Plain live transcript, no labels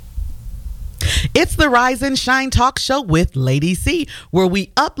It's the Rise and Shine Talk Show with Lady C, where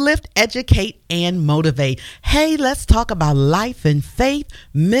we uplift, educate, and motivate. Hey, let's talk about life and faith,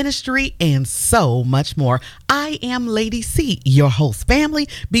 ministry, and so much more. I am Lady C, your host. Family,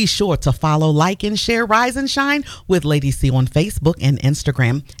 be sure to follow, like, and share Rise and Shine with Lady C on Facebook and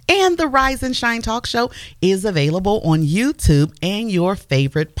Instagram. And the Rise and Shine Talk Show is available on YouTube and your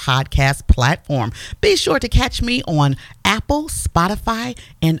favorite podcast platform. Be sure to catch me on Apple, Spotify,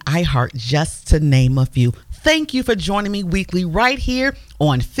 and iHeart, just to name a few. Thank you for joining me weekly right here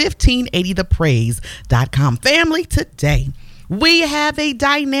on 1580thepraise.com. Family, today we have a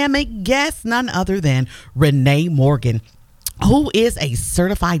dynamic guest, none other than Renee Morgan, who is a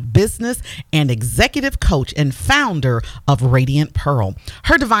certified business and executive coach and founder of Radient Pearl.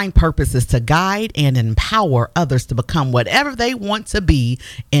 Her divine purpose is to guide and empower others to become whatever they want to be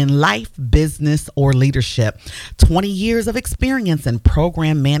in life, business, or leadership. 20 years of experience in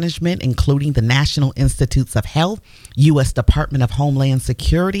program management, including the National Institutes of Health, U.S. Department of Homeland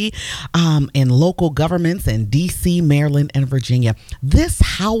Security, and local governments in D.C., Maryland, and Virginia. This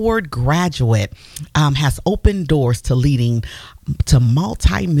Howard graduate has opened doors to leading to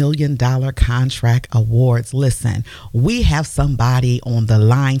multi-million-dollar contract awards. Listen, we have somebody on the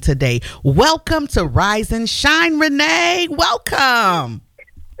line today. Welcome to Rise and Shine, Renee. Welcome.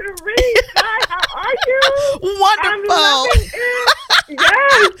 Hi, how are you? Wonderful.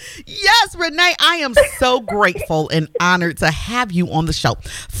 Yes. Yes, Renee, I am so grateful and honored to have you on the show.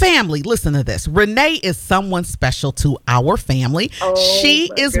 Family, listen to this. Renee is someone special to our family.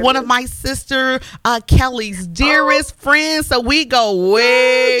 She is one of my sister Kelly's dearest friends, so we go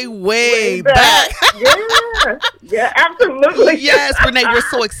way back. Yeah, absolutely. Yes, Renee, we're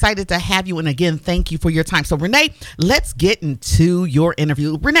so excited to have you. And again, thank you for your time. So, Renee, let's get into your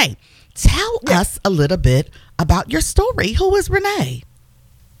interview. Renee, tell us a little bit about your story. Who is Renee?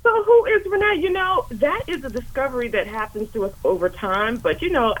 So who is Renee? You know, that is a discovery that happens to us over time. But,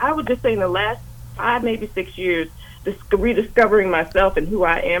 you know, I would just say in the last 5, maybe 6 years, rediscovering myself and who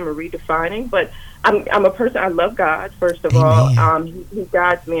I am and redefining. But I'm a person, I love God, first of all. He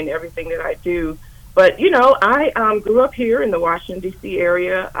guides me in everything that I do. But, you know, I grew up here in the Washington, D.C.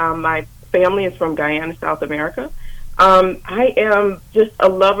 area. My family is from Guyana, South America. I am just a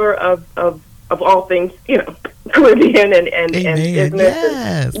lover of all things, you know, Caribbean and business.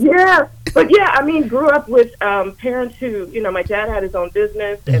 Yes. Yeah. But yeah, I mean, grew up with parents who, you know, my dad had his own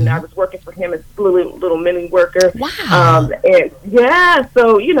business and I was working for him as a little mini worker. Wow. And yeah,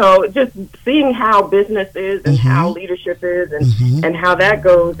 so, you know, just seeing how business is and how leadership is and how that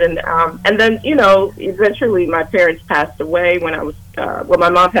goes. And then, you know, eventually my parents passed away when I was, my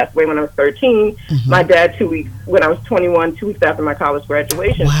mom passed away when I was 13. My dad 2 weeks, when I was 21, 2 weeks after my college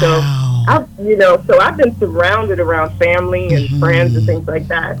graduation. Wow. So, I've been surrounded around family and friends and things like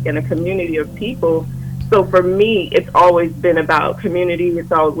that in a community of people. So for me, it's always been about community.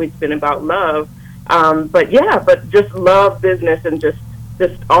 It's always been about love. But just love, business, and just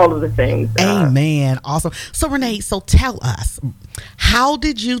all of the things. Amen. Awesome. So Renee, tell us, how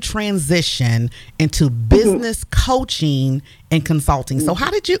did you transition into business coaching and consulting? So how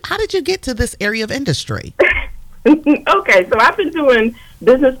did you get to this area of industry? Okay, so I've been doing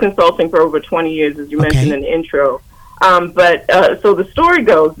business consulting for over 20 years, as you mentioned in the intro. So the story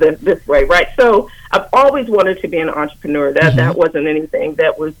goes this way, right? So I've always wanted to be an entrepreneur. That wasn't anything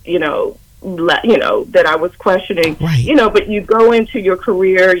that was, that I was questioning, right. But you go into your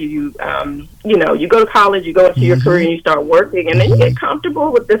career, you go to college, you go into your career and you start working, and then you get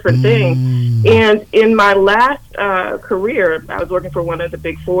comfortable with different things. And in my last career, I was working for one of the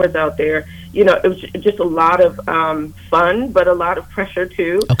big fours out there. You know, it was just a lot of fun, but a lot of pressure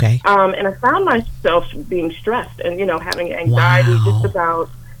too. Okay. And I found myself being stressed and, having anxiety just about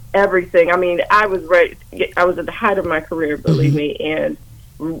everything. I mean, I was at the height of my career, believe me, and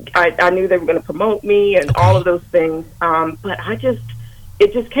I knew they were going to promote me and all of those things. But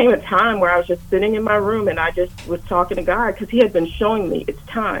it just came a time where I was just sitting in my room and I just was talking to God because he had been showing me it's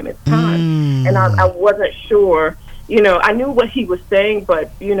time. And I wasn't sure, I knew what he was saying,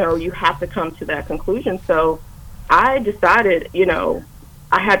 but, you have to come to that conclusion. So I decided,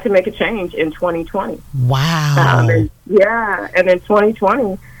 I had to make a change in 2020. Wow. And in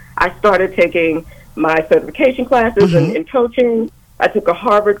 2020, I started taking my certification classes in coaching. I took a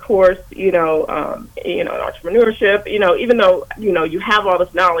Harvard course, in entrepreneurship, even though, you have all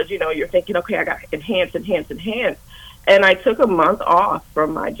this knowledge, you're thinking, okay, I got to enhance. And I took a month off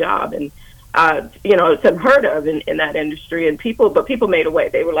from my job and, it's unheard of in that industry but people made a way.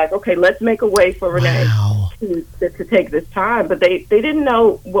 They were like, okay, let's make a way for Renee. Wow. to take this time, but they didn't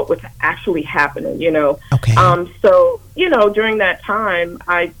know what was actually happening, Okay. So, during that time,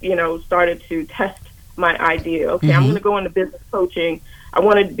 I, started to test my idea. Okay, I'm going to go into business coaching. I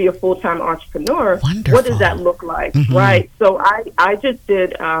wanted to be a full-time entrepreneur. Wonderful. What does that look like? Right. So I just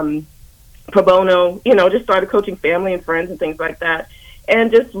did pro bono, just started coaching family and friends and things like that.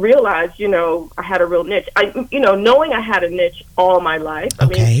 And just realized, I had a real niche. Knowing I had a niche all my life. I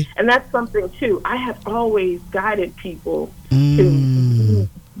mean, and that's something too. I have always guided people to,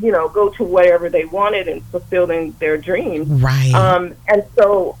 go to whatever they wanted and fulfilling their dreams. Right. And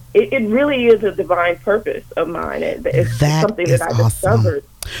so it really is a divine purpose of mine. It's something that I discovered.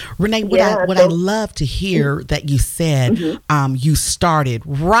 Renee, I love to hear that you said you started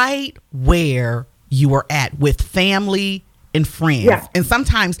right where you were at with family and friends. Yeah. And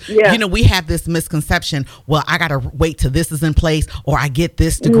sometimes, we have this misconception, well, I got to wait till this is in place, or I get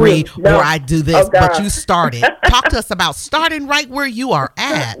this degree, or I do this, but you started. Talk to us about starting right where you are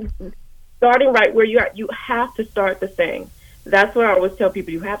at. Starting right where you are. You have to start the thing. That's what I always tell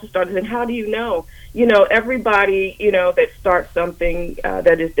people. You have to start the thing. How do you know? Everybody, that starts something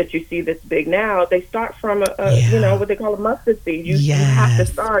that you see that's big now, they start from what they call a mustard seed. You have to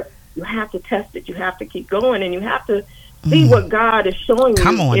start. You have to test it. You have to keep going, and you have to see what God is showing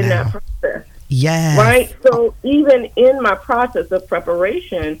you in that process. Yes. Right? So even in my process of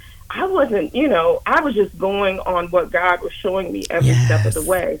preparation, I wasn't, I was just going on what God was showing me every step of the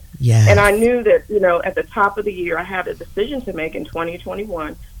way. Yes. And I knew that, at the top of the year, I had a decision to make in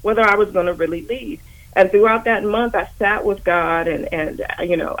 2021, whether I was going to really lead. And throughout that month, I sat with God and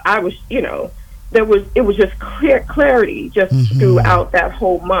I was, it was just clarity just throughout that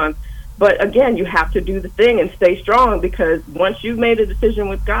whole month. But again, you have to do the thing and stay strong, because once you've made a decision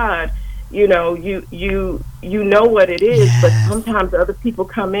with God, you know what it is. Yes. But sometimes other people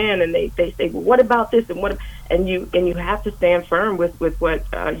come in and they say, well, what about this and you have to stand firm with what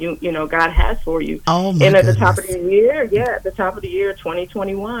God has for you. Oh my And at goodness. the top of the year,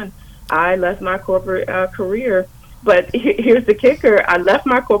 2021, I left my corporate career. But here's the kicker: I left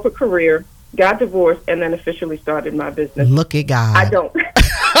my corporate career, got divorced, and then officially started my business. Look at God. I don't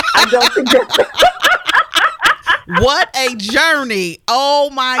suggest it. What a journey. Oh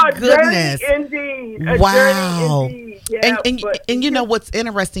my goodness. Journey indeed. Wow. Journey indeed. Yeah, and what's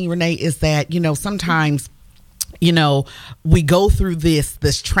interesting, Renee, is that, sometimes, we go through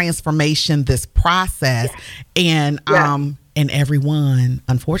this transformation, this process, and everyone,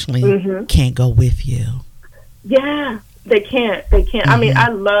 unfortunately, can't go with you. Yeah. They can't. I mean, I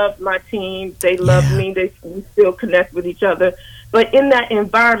love my team. They love me. We still connect with each other. But in that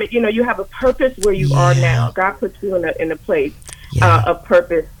environment, you have a purpose where you are now. God puts you in a place of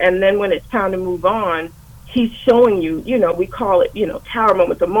purpose. And then when it's time to move on, He's showing you, we call it, tower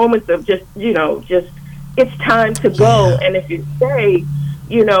moments, the moments of just it's time to go. And if you stay,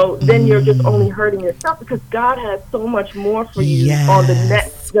 then you're just only hurting yourself, because God has so much more for you on the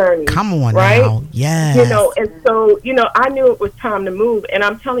next journey. Come on, right? Now. Yes. And so, I knew it was time to move. And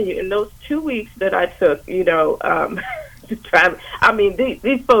I'm telling you, in those 2 weeks that I took, to travel, I mean,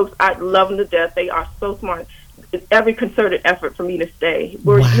 these folks, I love them to death. They are so smart. It's every concerted effort for me to stay.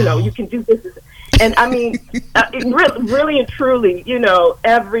 Where, you can do this. And I mean, really and truly,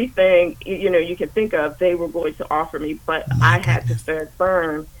 everything, you can think of, they were going to offer me, but I had to stand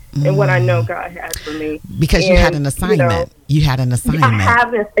firm in what I know God had for me. Because you had an assignment. You had an assignment. I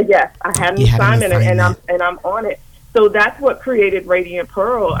had an assignment, and I'm on it. So that's what created Radiant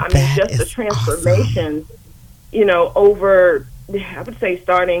Pearl. I mean, just the transformation, over, I would say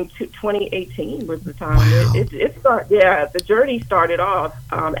starting 2018 was the time. Wow. The journey started off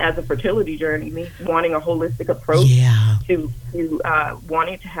as a fertility journey, me wanting a holistic approach to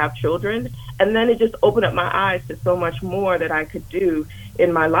wanting to have children. And then it just opened up my eyes to so much more that I could do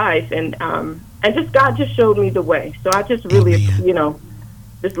in my life. And just God just showed me the way. So I just really,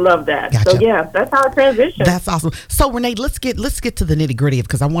 just love that. Gotcha. So that's how I transitioned. That's awesome. So Renee, let's get to the nitty gritty,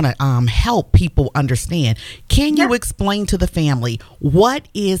 because I want to help people understand. Can you explain to the family what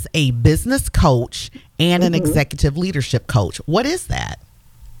is a business coach and an executive leadership coach? What is that?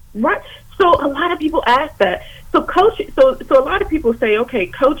 Right. So a lot of people ask that. So so a lot of people say, okay,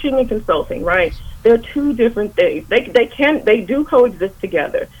 coaching and consulting, right? They're two different things. They do coexist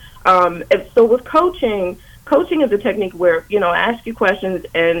together. And so with coaching is a technique where, I ask you questions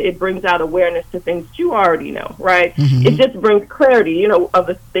and it brings out awareness to things that you already know, right? It just brings clarity, of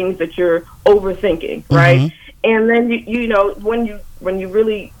the things that you're overthinking, right? And then you know when you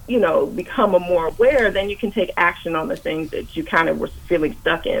really become a more aware, then you can take action on the things that you kind of were feeling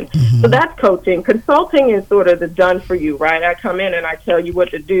stuck in. So that's coaching. Consulting is sort of the done for you, right? I come in and I tell you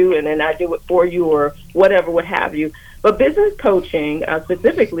what to do, and then I do it for you or whatever, what have you. But business coaching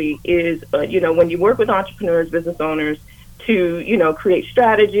specifically is when you work with entrepreneurs, business owners, to create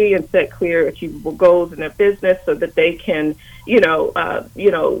strategy and set clear achievable goals in their business so that they can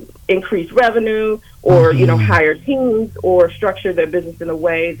increase revenue or hire teams or structure their business in a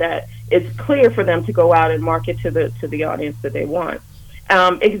way that it's clear for them to go out and market to the audience that they want.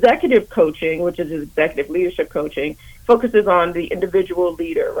 Executive coaching, which is executive leadership coaching, focuses on the individual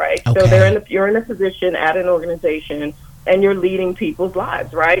leader, right? Okay. So you're in a position at an organization and you're leading people's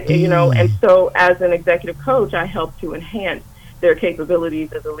lives, right? And so as an executive coach, I help to enhance their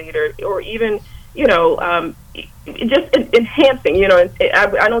capabilities as a leader, or even, just enhancing,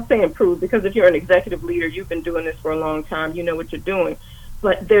 I don't say improve, because if you're an executive leader, you've been doing this for a long time, you know what you're doing.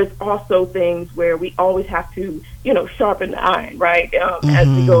 But there's also things where we always have to, sharpen the iron, right, as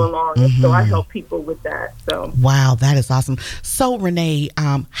we go along. And so I help people with that. So wow, that is awesome. So Renee,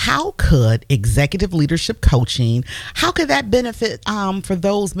 how could executive leadership coaching, how could that benefit for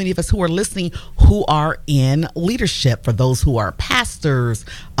those, many of us who are listening, who are in leadership, for those who are pastors,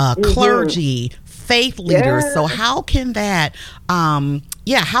 clergy, faith leaders? Yeah. So how can that,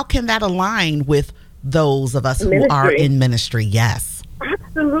 how can that align with those of us who are in ministry? Yes.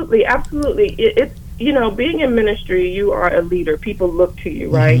 Absolutely. It's being in ministry, you are a leader. People look to you,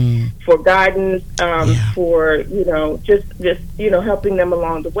 right, for guidance, for just helping them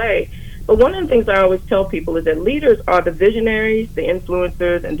along the way. But one of the things I always tell people is that leaders are the visionaries, the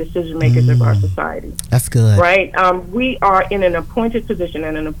influencers, and decision makers of our society. That's good, right? We are in an appointed position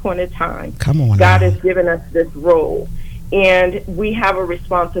at an appointed time. Come on, God has given us this role. And we have a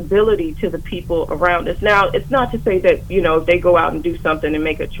responsibility to the people around us. Now, it's not to say that, if they go out and do something and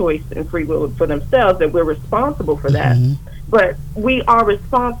make a choice and free will for themselves, that we're responsible for that. But we are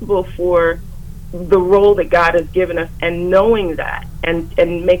responsible for the role that God has given us, and knowing that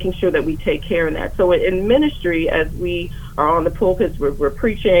and making sure that we take care of that. So in ministry, as we are on the pulpits, we're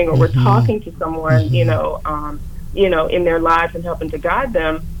preaching or we're talking to someone, in their lives and helping to guide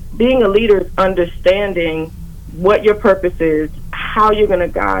them, being a leader is understanding what your purpose is, how you're going to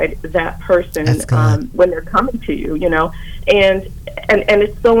guide that person when they're coming to you, and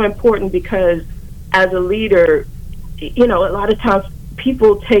it's so important, because as a leader, a lot of times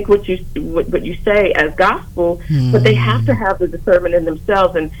people take what you say as gospel, but they have to have the discernment in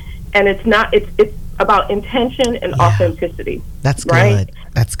themselves, and it's about intention and authenticity. That's right. Good.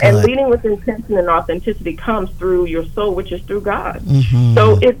 That's good. And leading with intention and authenticity comes through your soul, which is through God.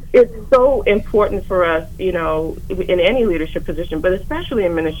 So it's so important for us, in any leadership position, but especially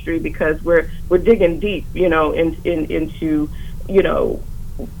in ministry, because we're digging deep, into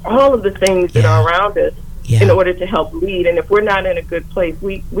all of the things that are around us in order to help lead. And if we're not in a good place,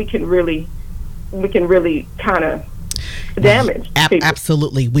 we can really kind of damage.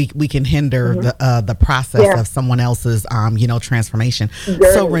 Absolutely, we can hinder the process of someone else's transformation.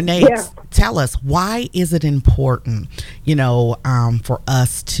 So Renee, tell us, why is it important for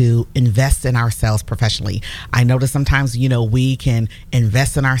us to invest in ourselves professionally? I notice sometimes we can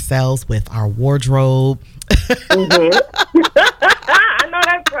invest in ourselves with our wardrobe. I know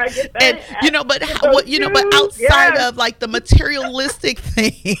that's right. And but outside of like the materialistic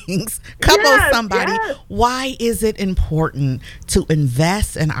things, come on, somebody. Why is it important to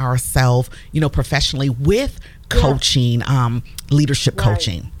invest in ourselves, professionally with coaching, leadership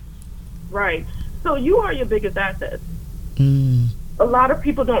coaching? Right. So you are your biggest asset. A lot of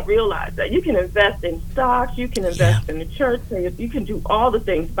people don't realize that. You can invest in stocks, you can invest in the church, you can do all the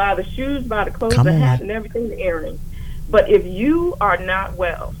things, buy the shoes, buy the clothes, the hat, and everything, the earrings. But if you are not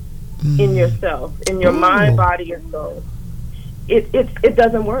well in yourself, in your mind, body, and soul, it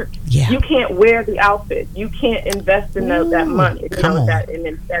doesn't work. You can't wear the outfit. You can't invest in that money, that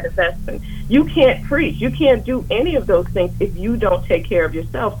investment. You can't preach. You can't do any of those things if you don't take care of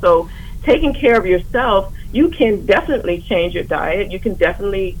yourself. So taking care of yourself, you can definitely change your diet. You can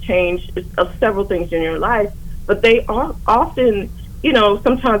definitely change several things in your life, but they are often,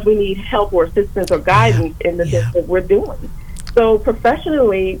 sometimes we need help or assistance or guidance in the things that we're doing. So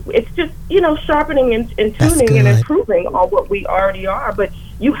professionally, it's just, sharpening and tuning and improving on what we already are. But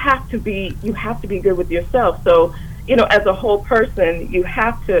you have to be good with yourself. So, as a whole person, you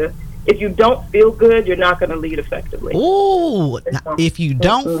have to. If you don't feel good, you're not going to lead effectively. Ooh, if you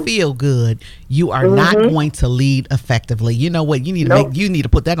don't feel good, you are not going to lead effectively. You know what? You need to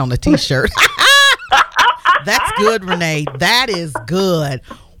put that on a t-shirt. That's good, Renee. That is good.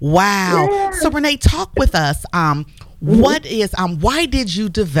 Wow. Yeah. So Renee, talk with us. What is why did you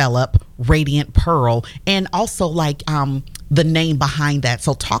develop Radiant Pearl, and also like the name behind that?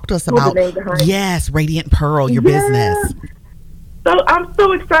 So talk to us about Radiant Pearl, your business. So I'm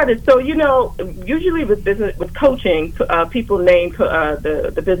so excited. So usually with business, with coaching, people name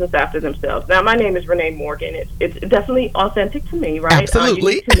the business after themselves. Now my name is Renee Morgan. It's definitely authentic to me, right?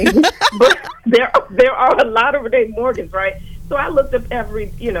 Absolutely. To me. But there are a lot of Renee Morgans, right? So I looked up every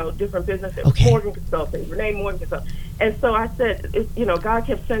different business. Morgan Consulting, Renee Morgan Consulting, and so I said, God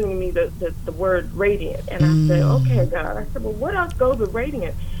kept sending me the word Radiant, and I said, okay, God. I said, well, what else goes with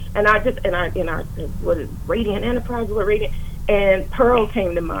Radiant? And I said, what is Radiant Enterprise? What Radiant? And Pearl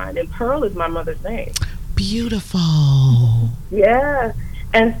came to mind, and Pearl is my mother's name. Beautiful. Yeah.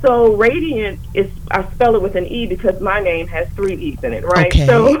 And so Radiant I spell it with an E because my name has 3 E's in it, right? Okay.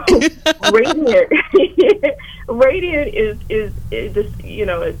 So Radiant is just,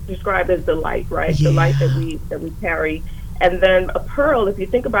 it's described as the light, right? Yeah. The light that we carry. And then a pearl, if you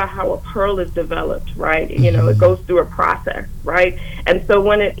think about how a pearl is developed, right? It goes through a process, right? And so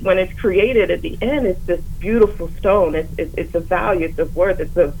when it's created at the end, it's this beautiful stone. It's of value, it's of worth,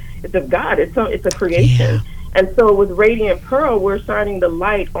 it's of God. It's a creation. Yeah. And so with Radiant Pearl, we're shining the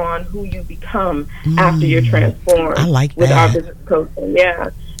light on who you become after you're transformed. I like that. With our business coaching. Yeah.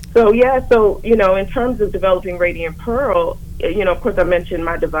 So in terms of developing Radiant Pearl, of course, I mentioned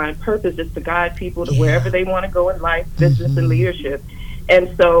my divine purpose is to guide people to wherever they want to go in life, business and leadership.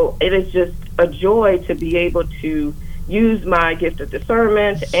 And so it is just a joy to be able to use my gift of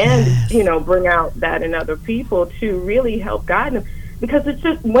discernment and, bring out that in other people to really help guide them. Because it's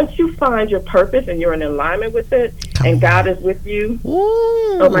just, once you find your purpose and you're in alignment with it, God is with you,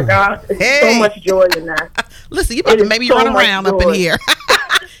 oh my God, there's so much joy in that. Listen, you better maybe run around up in here.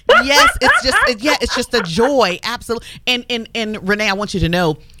 Yes, it's just a joy, absolutely. And Renee, I want you to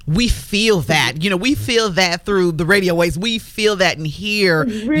know, we feel that. We feel that through the radio waves. We feel that and hear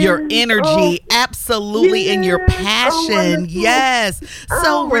your energy, absolutely, and your passion. Yes.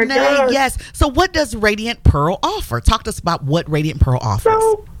 So Renee, yes. So what does Radiant Pearl offer? Talk to us about what Radiant Pearl offers.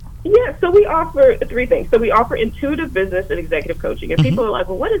 So we offer 3 things. So we offer intuitive business and executive coaching. And people are like,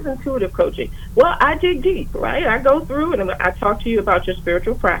 well, what is intuitive coaching? Well, I dig deep, right? I go through and I talk to you about your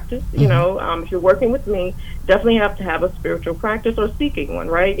spiritual practice. If you're working with me, definitely have to have a spiritual practice or seeking one,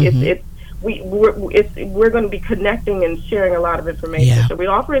 right? We're going to be connecting and sharing a lot of information. Yeah. So we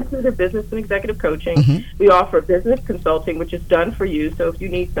offer intuitive business and executive coaching. We offer business consulting, which is done for you. So if you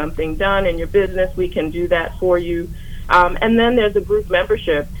need something done in your business, we can do that for you. And then there's a group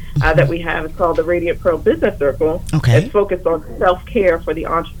membership that we have. It's called the Radiant Pearl Business Circle. Okay. It's focused on self-care for the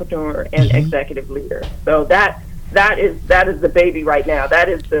entrepreneur and executive leader. So that is the baby right now. That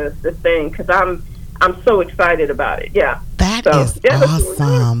is the thing, because I'm so excited about it. Yeah. That is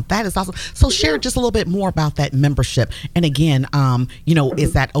awesome. That is awesome. So share just a little bit more about that membership. And again,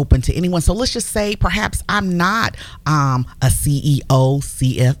 is that open to anyone? So let's just say perhaps I'm not a CEO,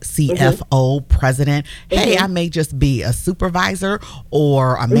 CFO, president. Hey, I may just be a supervisor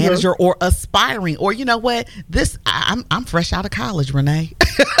or a manager or aspiring, or you know what? I'm fresh out of college, Renee.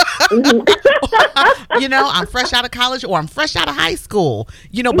 I'm fresh out of college or I'm fresh out of high school,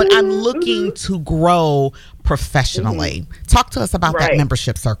 but I'm looking to grow professionally. Talk to us about that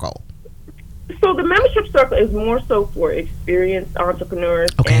membership circle. So the membership circle is more so for experienced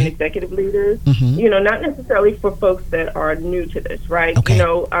entrepreneurs and executive leaders, not necessarily for folks that are new to this, right? Okay.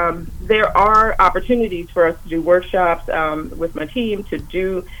 There are opportunities for us to do workshops with my team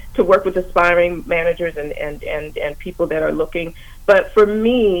to work with aspiring managers and people that are looking. But for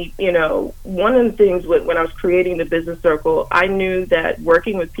me, one of the things when I was creating the business circle, I knew that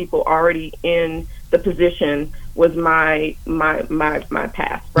working with people already in the position was my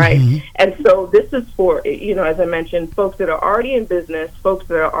path, right? And so this is for, as I mentioned, folks that are already in business, folks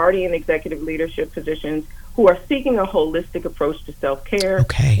that are already in executive leadership positions who are seeking a holistic approach to self-care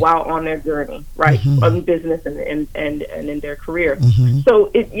while on their journey, right? On business and in their career.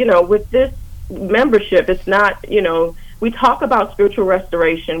 So with this membership, it's not, we talk about spiritual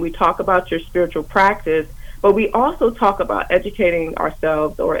restoration, we talk about your spiritual practice, but we also talk about educating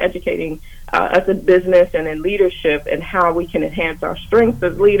ourselves or educating us in business and in leadership and how we can enhance our strengths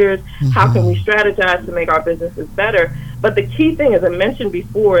as leaders, how can we strategize to make our businesses better. But the key thing, as I mentioned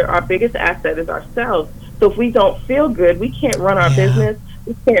before, our biggest asset is ourselves. So if we don't feel good, we can't run our business,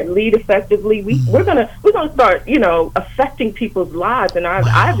 we can't lead effectively. We're gonna start, affecting people's lives. And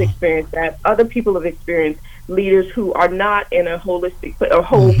I've experienced that. Other people have experienced leaders who are not in a holistic, a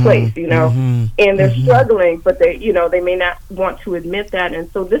whole place, and they're struggling, but they may not want to admit that. And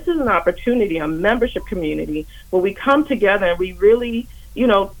so this is an opportunity, a membership community, where we come together and we really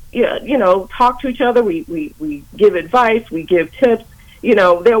talk to each other. We give advice, we give tips.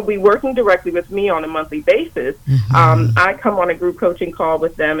 They'll be working directly with me on a monthly basis. I come on a group coaching call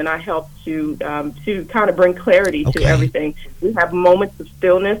with them, and I help to kind of bring clarity to everything. We have moments of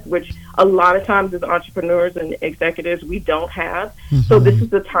stillness, which a lot of times as entrepreneurs and executives, we don't have. So this is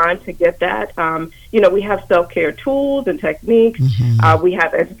the time to get that. We have self-care tools and techniques. We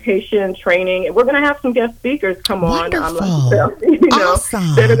have education, training, and we're going to have some guest speakers come on.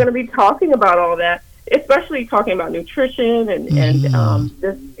 Awesome. That are going to be talking about all that, especially talking about nutrition and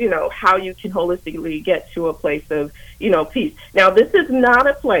this, how you can holistically get to a place of, peace. Now, this is not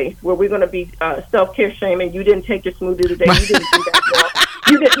a place where we're going to be self-care shaming. You didn't take your smoothie today. You didn't do that.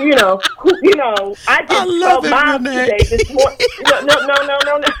 You didn't, I did 12 miles today this morning. No.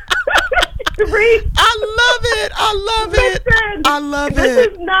 I love it. This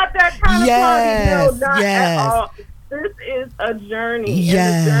is not that kind of party. No, not at all. This is a journey.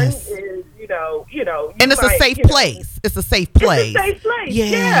 Yes. And the journey is, and it's a safe place. It's a safe place. It's a safe place.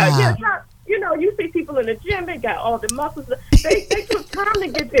 Yeah. You see people in the gym, they got all the muscles. They took time to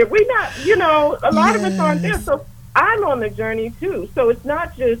get there. We not, a lot of us aren't there. So I'm on the journey too. So it's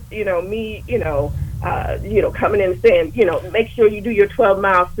not just, me, coming in and saying, make sure you do your 12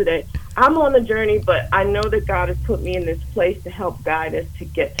 miles today. I'm on the journey, but I know that God has put me in this place to help guide us to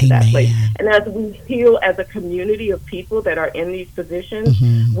get to that place. And as we heal as a community of people that are in these positions,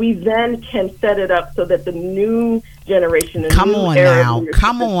 we then can set it up so that the new generation, Come on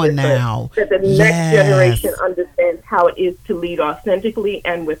now. that the next generation understands how it is to lead authentically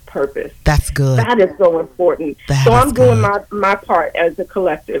and with purpose. That's good. That is so important. So I'm doing my part as a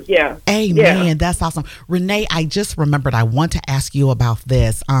collective. Yeah. Amen. Yeah. That's awesome. Renee, I just remembered I want to ask you about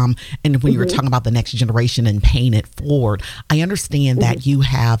this. And when you were talking about the next generation and paying it forward, I understand that you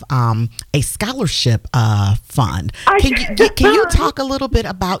have a scholarship fund. Can you talk a little bit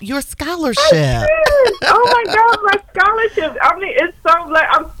about your scholarship? Oh my God, my scholarship! I mean, it's so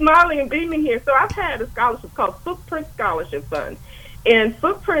I'm smiling and beaming here. So I've had a scholarship called Footprint Scholarship Fund, and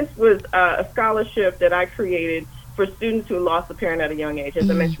Footprints was a scholarship that I created for students who lost a parent at a young age. As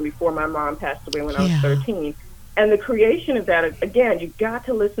I mentioned before, my mom passed away when I was 13. And the creation of that, again, you got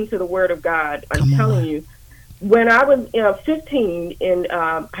to listen to the Word of God. I'm telling you, when I was 15,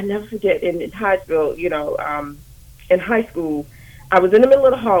 I never forget, in Hyattsville, in high school, I was in the middle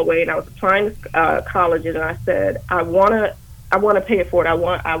of the hallway and I was applying to colleges, and I said, I want to pay it forward. I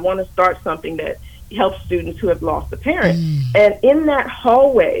want to start something that helps students who have lost a parent. And in that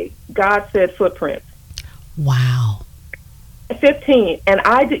hallway, God said Footprints. Wow. 15, and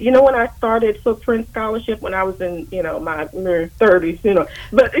I did. When I started Footprint Scholarship when I was in my 30s,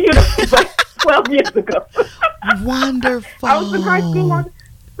 but like 12 years ago. Wonderful. I was in high school,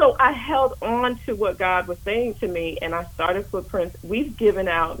 so I held on to what God was saying to me, and I started Footprints. We've given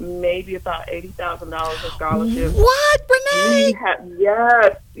out maybe about $80,000 in scholarships. What, Renee?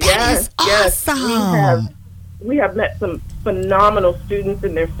 Yes. Awesome. We have met some phenomenal students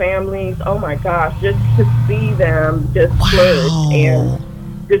and their families. Oh my gosh, just to see them just flourish and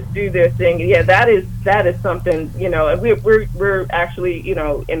just do their thing. Yeah, that is something, and we're actually, in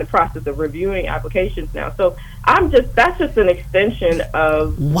the process of reviewing applications now. So that's just an extension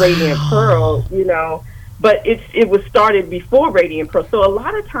of Radient Pearl, but it was started before Radient Pearl. So a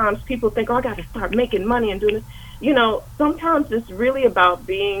lot of times people think, I got to start making money and doing this. Sometimes it's really about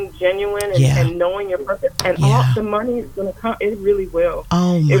being genuine and knowing your purpose, and all the money is going to come. It really will.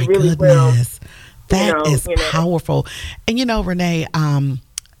 Oh my goodness. That is powerful. And Renee,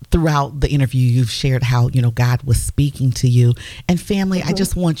 throughout the interview, you've shared how, God was speaking to you. And family, I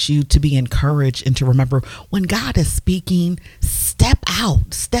just want you to be encouraged and to remember, when God is speaking, step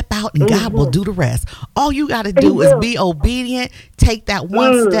out and God will do the rest. All you got to do is be obedient, take that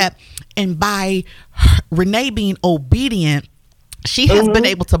one step. And by Renee being obedient, she has been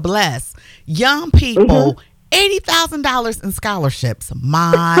able to bless young people $80,000 in scholarships.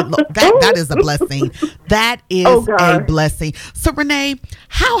 That is a blessing. That is a blessing. So Renee,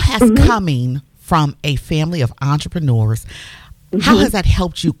 how has coming from a family of entrepreneurs, how has that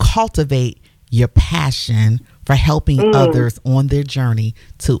helped you cultivate your passion for helping others on their journey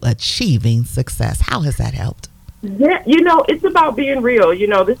to achieving success? How has that helped? Yeah, it's about being real.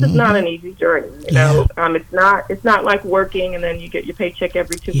 This is not an easy journey. It's not like working and then you get your paycheck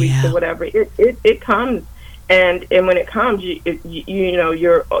every 2 weeks or whatever. It comes, and when it comes,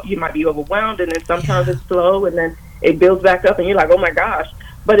 you might be overwhelmed, and then sometimes it's slow, and then it builds back up, and you're like, oh my gosh.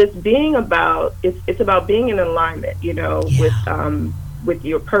 But it's about being in alignment, with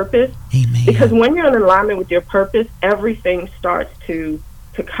your purpose. Amen. Because when you're in alignment with your purpose, everything starts to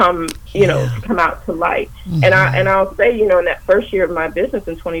to come, to come out to light. Mm-hmm. And I'll say, in that first year of my business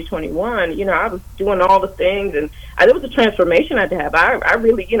in 2021, I was doing all the things, and there was a transformation I had to have. I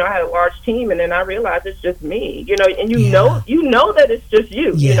really, I had a large team, and then I realized it's just me, and you know that it's just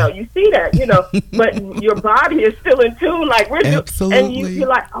you, you see that, but your body is still in tune, like we're Absolutely. And you're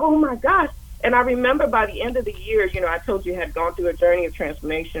like, oh my gosh. And I remember by the end of the year, I told you I had gone through a journey of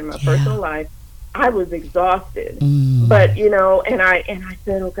transformation in my personal life. I was exhausted, but, and I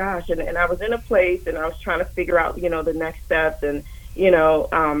said, oh gosh, and I was in a place, and I was trying to figure out, the next steps, and,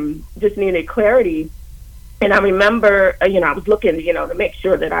 just needed clarity. And I remember, I was looking, to make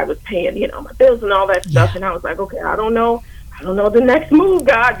sure that I was paying, my bills and all that stuff. And I was like, okay, I don't know the next move,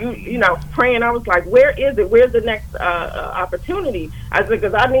 God. Praying. I was like, where is it? Where's the next opportunity? I said,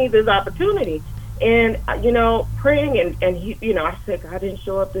 because I need this opportunity. And, praying, and he, I said, God didn't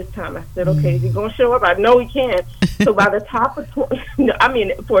show up this time. I said, okay, is he going to show up? I know he can. So by the top of, for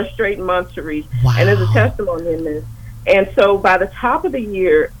a straight month, Sharice, and there's a testimony in this. And so by the top of the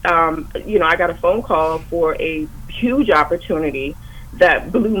year, I got a phone call for a huge opportunity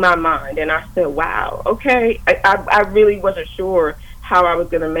that blew my mind. And I said, wow, okay. I really wasn't sure how I was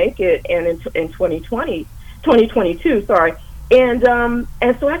going to make it. And in 2022, sorry. And so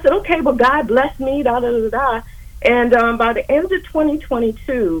I said, okay, well, God bless me, da, da, da, da. And by the end of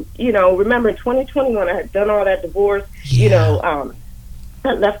 2022, remember in 2021, I had done all that divorce,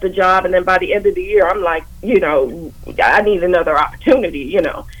 I left the job. And then by the end of the year, I'm like, I need another opportunity, and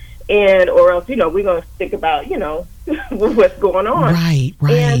or else, we're going to think about, what's going on. Right.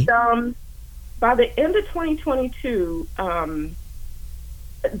 And by the end of 2022,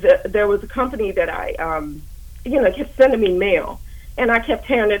 there was a company that I, kept sending me mail, and I kept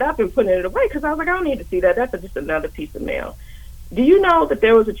tearing it up and putting it away because I was like, I don't need to see that. That's just another piece of mail. Do you know that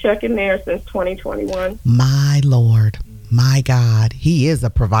there was a check in there since 2021? My Lord, my God, He is a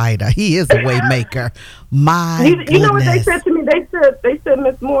provider. He is a way maker. My goodness. You know what they said to me? They said,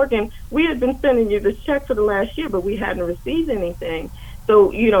 Miss Morgan, we had been sending you this check for the last year, but we hadn't received anything.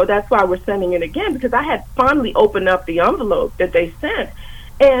 So, that's why we're sending it again, because I had finally opened up the envelope that they sent.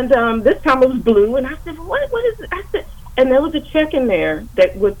 And this time it was blue, and I said, what is it? I said, and there was a check in there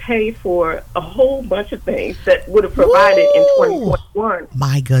that would pay for a whole bunch of things that would have provided in 2021.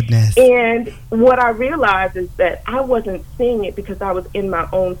 My goodness. And what I realized is that I wasn't seeing it because I was in my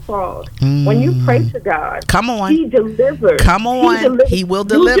own fog. When you pray to God, come on, He delivers. Come on, He will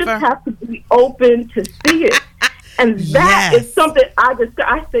deliver. You just have to be open to see it. And that is something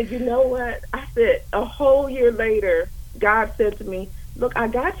I said, you know what? I said, a whole year later, God said to me, look, I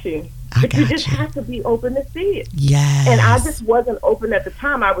got you. But you just have to be open to see it. Yes. And I just wasn't open at the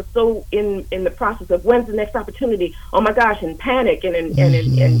time. I was so in the process of when's the next opportunity? Oh my gosh, and panic and and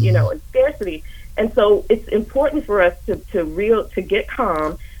scarcity. And so it's important for us to get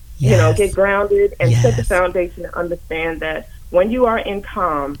calm, get grounded, and set the foundation to understand that when you are in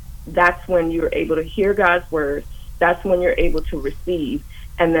calm, that's when you're able to hear God's word. That's when you're able to receive.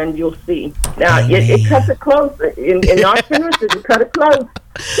 And then you'll see. Now, it cuts it close. In entrepreneurship, you cut it close.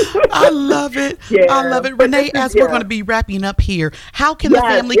 I love it. I love it. Renee, as we're going to be wrapping up here, how can the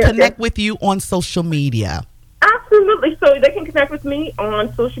family connect with you on social media? Absolutely. So they can connect with me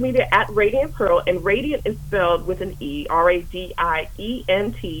on social media at Radient Pearl. And Radient is spelled with an E,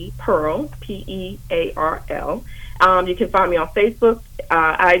 Radient, Pearl, Pearl. You can find me on Facebook,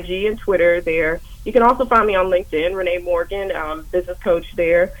 IG, and Twitter there. You can also find me on LinkedIn, Renee Morgan, business coach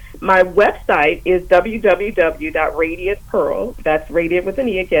there. My website is www.radiantpearl, that's Radiant with an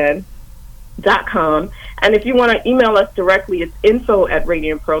E again, .com. And if you want to email us directly, it's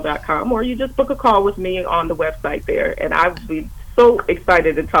info@radiantpearl.com, or you just book a call with me on the website there. And I would be so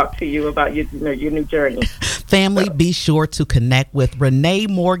excited to talk to you about your new journey. Family, be sure to connect with Renee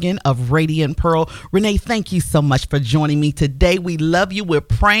Morgan of Radient Pearl. Renee, thank you so much for joining me today. We love you. We're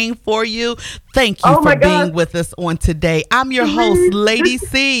praying for you. Thank you for being with us on today. I'm your host, Lady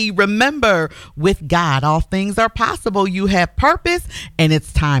C. Remember, with God, all things are possible. You have purpose, and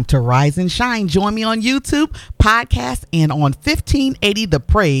it's time to rise and shine. Join me on YouTube, podcast, and on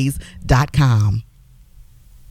 1580thepraise.com.